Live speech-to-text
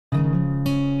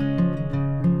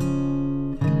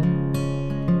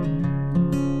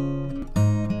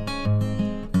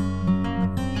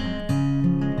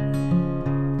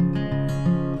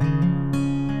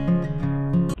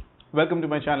Welcome to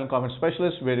my channel Commerce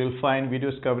Specialist, where you'll find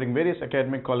videos covering various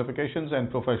academic qualifications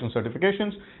and professional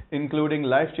certifications, including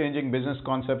life-changing business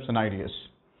concepts and ideas.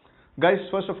 Guys,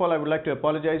 first of all, I would like to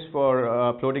apologize for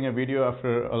uploading a video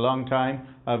after a long time.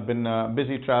 I've been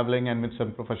busy traveling and with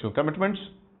some professional commitments.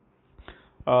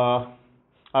 I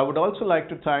would also like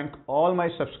to thank all my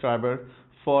subscribers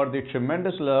for the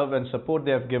tremendous love and support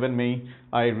they have given me.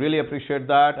 I really appreciate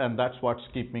that, and that's what's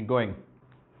kept me going.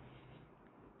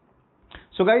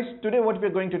 So guys, today what we're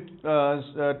going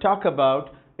to talk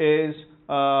about is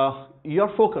your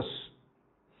focus.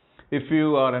 If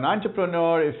you are an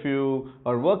entrepreneur, if you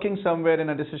are working somewhere in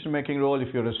a decision-making role,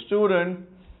 if you're a student,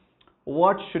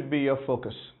 what should be your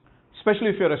focus? Especially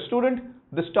if you're a student,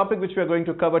 this topic which we are going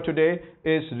to cover today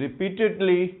is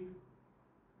repeatedly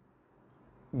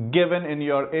given in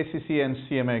your ACCA and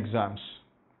CMA exams.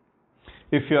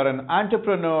 If you're an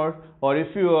entrepreneur or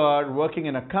if you are working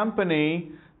in a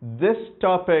company, this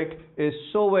topic is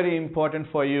so very important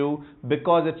for you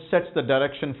because it sets the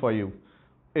direction for you.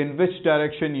 In which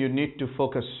direction you need to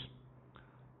focus.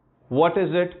 What is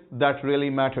it that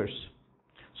really matters?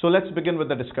 So let's begin with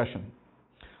the discussion.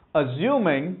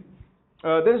 Assuming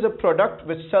there is a product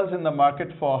which sells in the market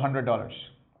for $100.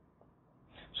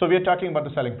 So we are talking about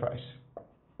the selling price.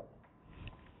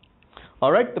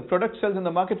 All right, the product sells in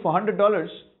the market for $100.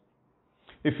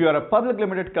 If you are a public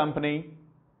limited company,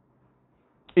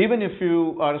 even if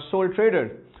you are a sole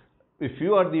trader, if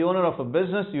you are the owner of a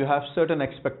business, you have certain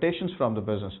expectations from the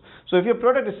business. So if your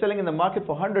product is selling in the market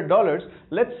for $100,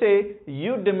 let's say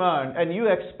you demand and you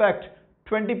expect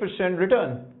 20%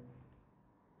 return.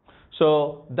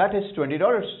 So that is $20.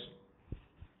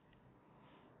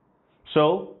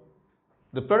 So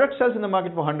the product sells in the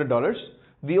market for $100.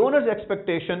 The owner's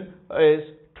expectation is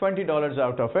 $20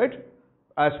 out of it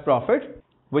as profit,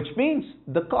 which means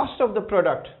the cost of the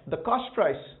product, the cost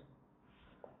price,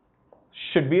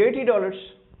 should be $80.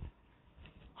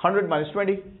 100 minus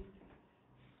 20.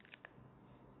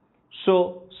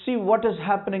 So see what is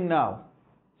happening now.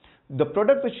 The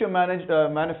product which you're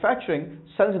manufacturing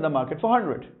sells in the market for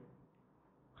 100.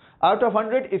 Out of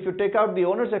 100, if you take out the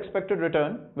owner's expected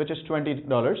return, which is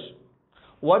 $20,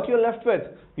 what you're left with?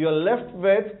 You're left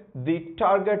with the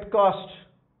target cost,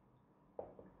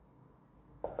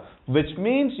 which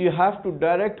means you have to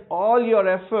direct all your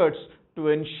efforts to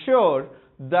ensure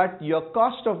that your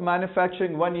cost of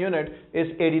manufacturing one unit is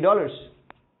 $80.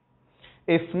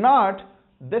 If not,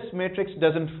 this matrix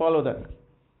doesn't follow that.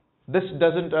 This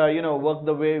doesn't work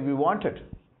the way we want it.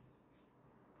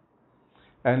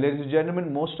 And ladies and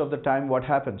gentlemen, most of the time what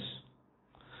happens?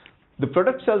 The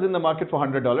product sells in the market for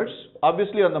 $100.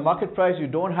 Obviously on the market price you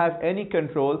don't have any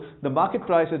control. The market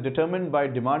price is determined by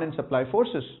demand and supply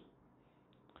forces.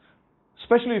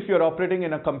 Especially if you're operating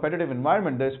in a competitive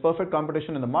environment, there's perfect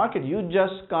competition in the market. You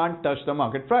just can't touch the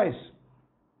market price.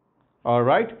 All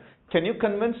right. Can you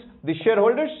convince the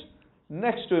shareholders?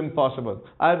 Next to impossible.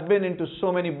 I've been into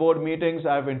so many board meetings.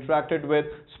 I've interacted with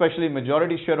especially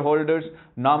majority shareholders,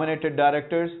 nominated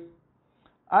directors.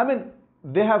 I mean,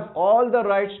 they have all the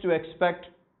rights to expect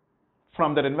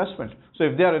from their investment. So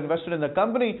if they are invested in the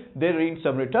company, they need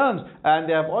some returns and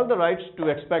they have all the rights to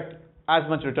expect as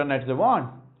much return as they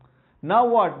want. Now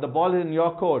what? The ball is in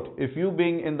your court. If you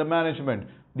being in the management,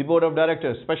 the board of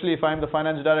directors, especially if I'm the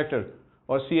finance director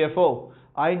or CFO,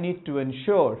 I need to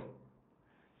ensure,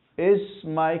 is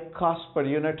my cost per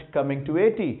unit coming to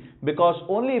 80? Because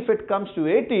only if it comes to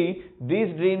 80,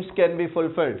 these dreams can be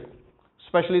fulfilled,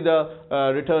 especially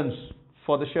the returns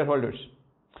for the shareholders.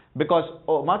 Because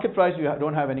market price you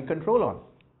don't have any control on.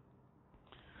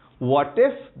 What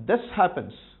if this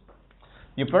happens?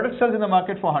 Your product sells in the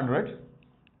market for 100.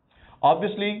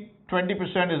 Obviously, 20%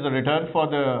 is the return for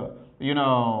the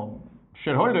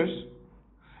shareholders,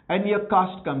 and your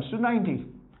cost comes to 90.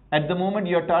 At the moment,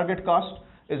 your target cost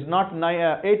is not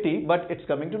 80, but it's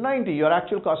coming to 90. Your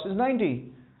actual cost is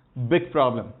 90. Big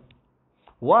problem.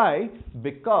 Why?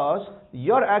 Because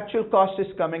your actual cost is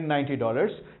coming $90.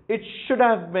 It should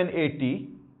have been 80,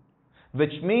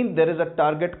 which means there is a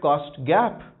target cost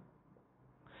gap.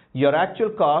 Your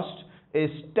actual cost is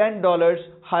 $10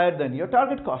 higher than your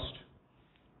target cost.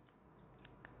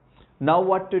 Now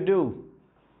what to do?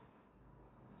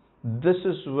 This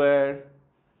is where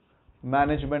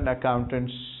management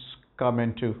accountants come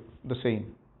into the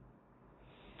scene.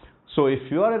 So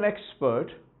if you are an expert,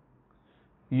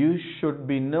 you should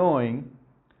be knowing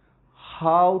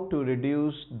how to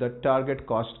reduce the target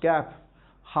cost gap,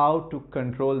 how to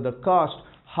control the cost,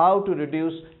 how to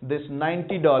reduce this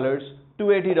 $90 to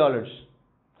 $80,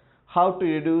 how to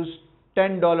reduce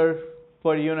 $10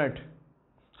 per unit,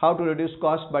 how to reduce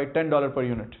cost by $10 per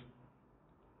unit.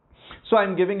 So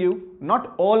I'm giving you,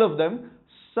 not all of them,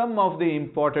 some of the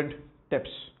important tips.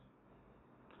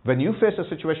 When you face a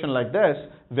situation like this,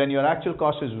 when your actual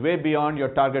cost is way beyond your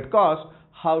target cost,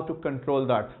 how to control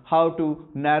that, how to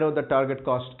narrow the target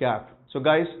cost gap. So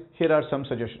guys, here are some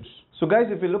suggestions. So guys,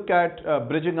 if we look at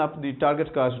bridging up the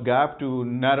target cost gap, to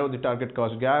narrow the target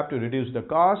cost gap, to reduce the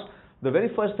cost, the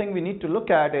very first thing we need to look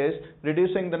at is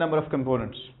reducing the number of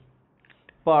components,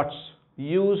 parts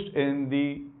used in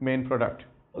the main product.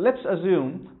 Let's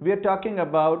assume we are talking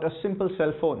about a simple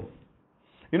cell phone.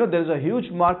 You know, there is a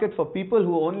huge market for people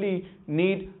who only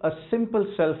need a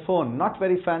simple cell phone, not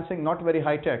very fancy, not very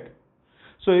high tech.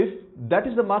 So if that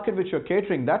is the market which you're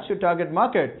catering, that's your target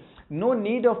market, no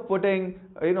need of putting,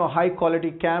 high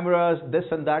quality cameras, this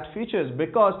and that features,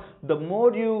 because the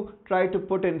more you try to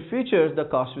put in features, the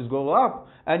cost will go up,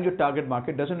 and your target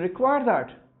market doesn't require that.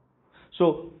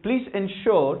 So please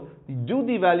ensure, do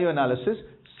the value analysis,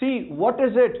 see what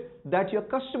is it that your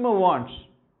customer wants.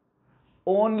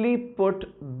 Only put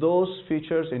those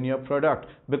features in your product,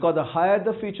 because the higher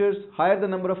the features, higher the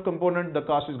number of components, the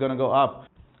cost is going to go up.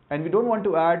 And we don't want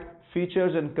to add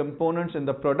features and components in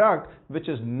the product which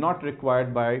is not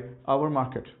required by our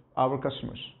market, our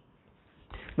customers.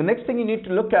 The next thing you need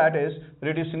to look at is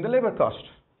reducing the labor cost.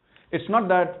 It's not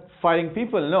that firing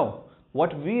people, no.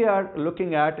 What we are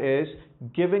looking at is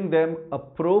giving them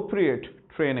appropriate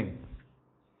training.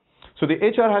 So the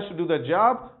HR has to do the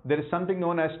job. There is something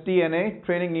known as TNA,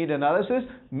 training need analysis.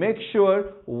 Make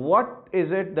sure what is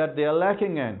it that they are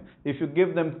lacking in. If you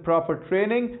give them proper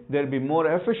training, they'll be more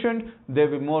efficient, they'll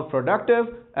be more productive,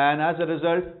 and as a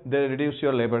result, they'll reduce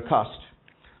your labor cost.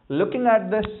 Looking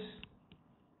at this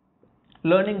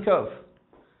learning curve,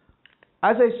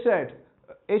 as I said,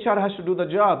 HR has to do the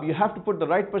job. You have to put the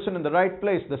right person in the right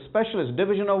place, the specialist,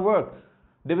 division of work,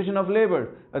 division of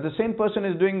labor. The same person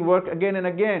is doing work again and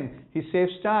again. He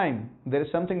saves time. There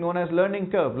is something known as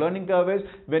learning curve. Learning curve is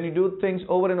when you do things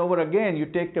over and over again, you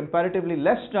take comparatively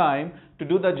less time to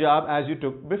do the job as you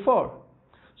took before.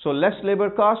 So less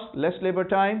labor cost, less labor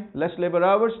time, less labor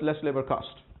hours, less labor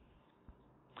cost.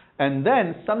 And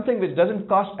then something which doesn't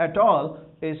cost at all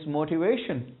is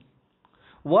motivation.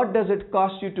 What does it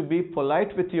cost you to be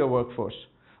polite with your workforce?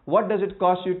 What does it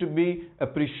cost you to be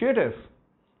appreciative?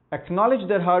 Acknowledge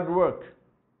their hard work.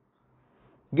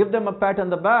 Give them a pat on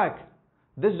the back.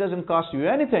 This doesn't cost you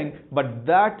anything, but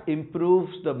that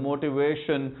improves the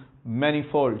motivation many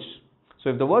folds. So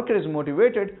if the worker is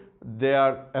motivated, they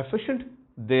are efficient,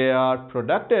 they are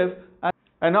productive,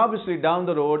 and obviously down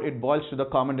the road it boils to the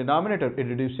common denominator. It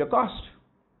reduces your cost.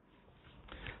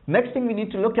 Next thing we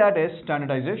need to look at is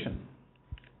standardization.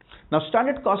 Now,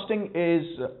 standard costing is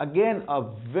again a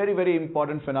very, very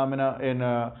important phenomena in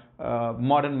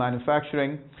modern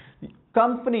manufacturing.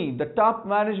 Company, the top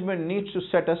management needs to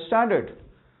set a standard.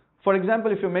 For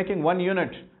example, if you're making 1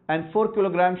 unit and 4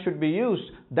 kilograms should be used,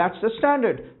 that's the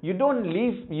standard. You don't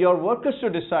leave your workers to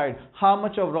decide how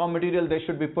much of raw material they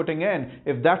should be putting in.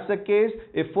 If that's the case,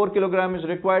 if 4 kilograms is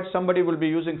required, somebody will be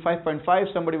using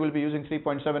 5.5, somebody will be using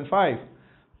 3.75.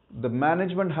 The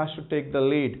management has to take the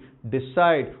lead,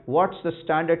 decide what's the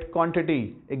standard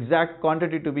quantity, exact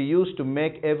quantity to be used to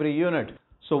make every unit.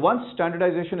 So once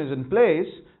standardization is in place,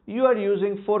 you are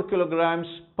using 4 kilograms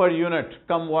per unit,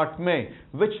 come what may,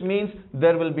 which means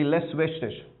there will be less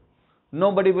wastage.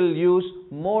 Nobody will use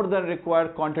more than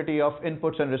required quantity of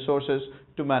inputs and resources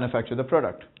to manufacture the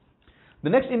product. The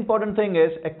next important thing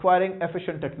is acquiring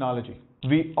efficient technology.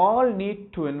 We all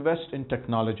need to invest in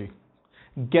technology.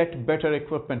 Get better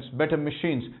equipments, better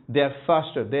machines. They are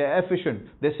faster, they are efficient,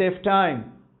 they save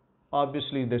time.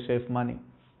 Obviously, they save money.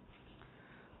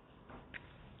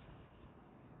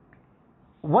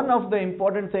 One of the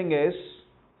important thing is,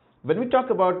 when we talk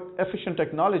about efficient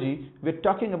technology, we're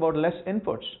talking about less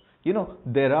inputs. You know,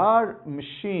 there are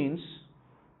machines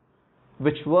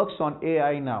which works on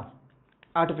AI now,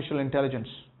 artificial intelligence.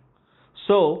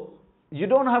 So, you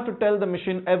don't have to tell the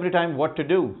machine every time what to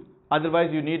do. Otherwise,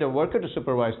 you need a worker to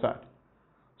supervise that.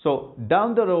 So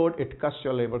down the road, it cuts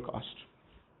your labor cost.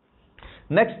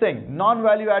 Next thing,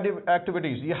 non-value added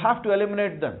activities. You have to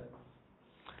eliminate them.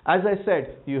 As I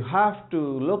said, you have to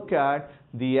look at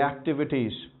the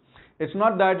activities. It's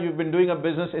not that you've been doing a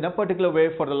business in a particular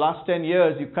way for the last 10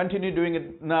 years, you continue doing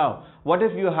it now. What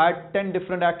if you had 10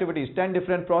 different activities, 10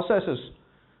 different processes?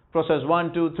 Process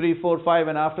 1, 2, 3, 4, 5,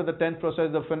 and after the 10th process,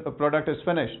 the product is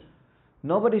finished.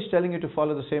 Nobody is telling you to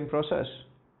follow the same process.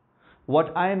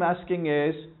 What I am asking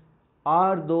is,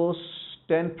 are those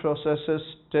 10 processes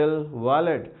still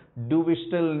valid? Do we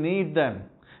still need them?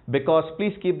 Because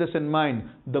please keep this in mind,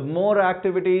 the more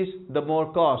activities, the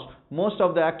more cost. most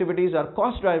of the activities are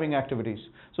cost driving activities.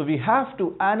 So we have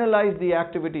to analyze the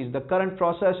activities, the current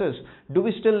processes. Do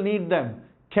we still need them?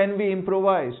 Can we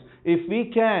improvise? If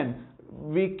we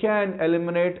can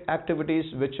eliminate activities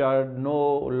which are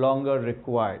no longer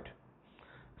required.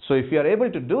 So if we are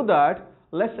able to do that,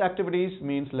 less activities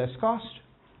means less cost.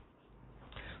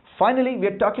 Finally, we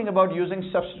are talking about using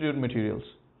substitute materials.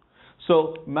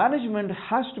 So management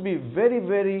has to be very,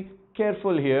 very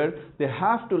careful here. They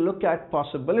have to look at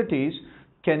possibilities.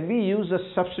 Can we use a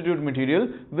substitute material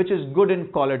which is good in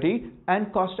quality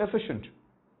and cost efficient?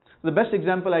 The best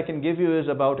example I can give you is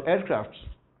about aircrafts.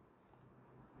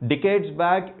 Decades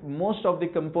back, most of the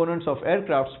components of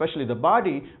aircraft, especially the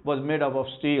body, was made up of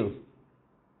steel,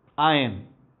 iron.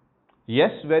 Yes,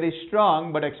 very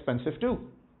strong, but expensive too.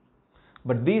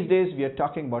 But these days we are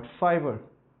talking about fiber,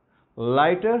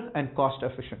 lighter and cost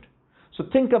efficient. So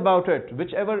think about it,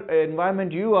 whichever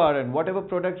environment you are in, whatever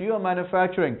product you are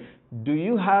manufacturing, do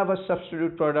you have a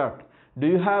substitute product? Do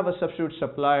you have a substitute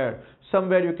supplier?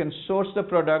 Somewhere you can source the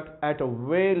product at a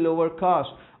way lower cost,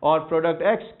 or product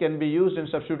X can be used in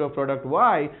substitute of product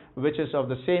Y, which is of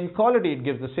the same quality, it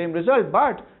gives the same result,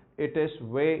 but it is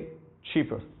way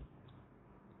cheaper.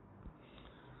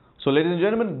 So ladies and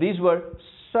gentlemen, these were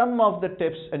some of the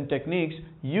tips and techniques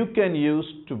you can use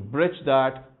to bridge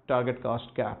that target cost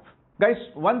gap. Guys,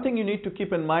 one thing you need to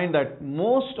keep in mind that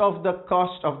most of the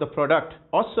cost of the product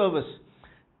or service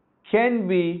can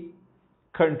be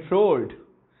controlled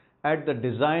at the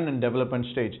design and development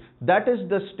stage. That is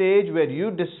the stage where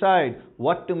you decide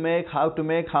what to make, how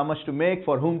much to make,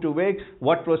 for whom to make,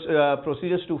 what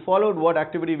procedures to follow, what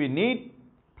activity we need,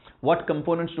 what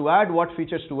components to add, what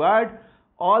features to add.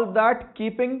 All that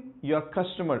keeping your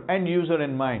customer, end user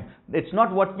in mind. It's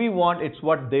not what we want, it's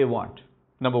what they want.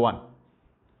 Number one.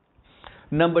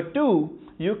 Number two,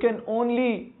 you can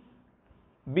only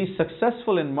be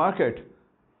successful in market.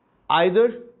 Either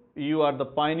you are the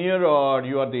pioneer or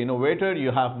you are the innovator, you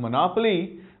have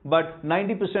monopoly, but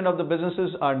 90% of the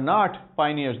businesses are not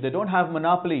pioneers. They don't have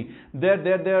monopoly.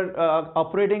 They're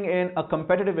operating in a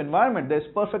competitive environment. There's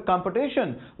perfect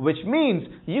competition, which means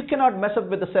you cannot mess up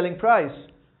with the selling price.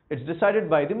 It's decided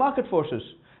by the market forces.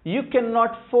 You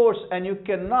cannot force, and you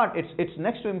cannot, it's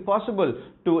next to impossible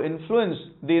to influence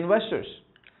the investors,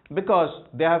 because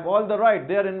they have all the right.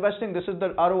 They are investing. This is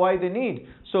the ROI they need.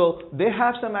 So they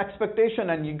have some expectation,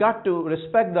 and you got to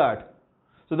respect that.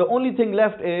 So the only thing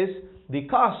left is the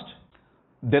cost.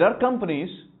 There are companies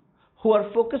who are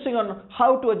focusing on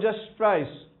how to adjust price.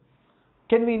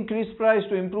 Can we increase price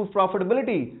to improve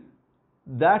profitability?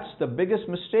 That's the biggest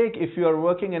mistake if you are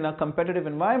working in a competitive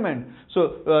environment.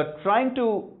 So trying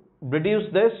to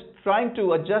reduce this, trying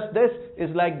to adjust this is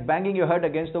like banging your head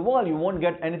against the wall. You won't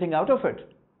get anything out of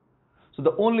it. So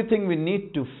the only thing we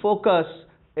need to focus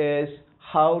is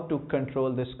how to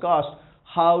control this cost,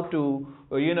 how to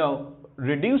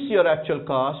reduce your actual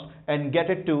cost and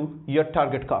get it to your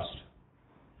target cost.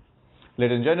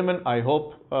 Ladies and gentlemen, I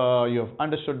hope you have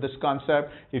understood this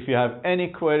concept. If you have any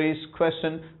queries,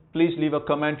 questions, please leave a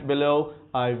comment below.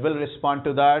 I will respond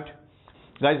to that.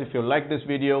 Guys, if you like this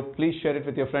video, please share it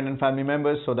with your friends and family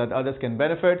members so that others can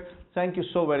benefit. Thank you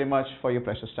so very much for your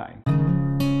precious time.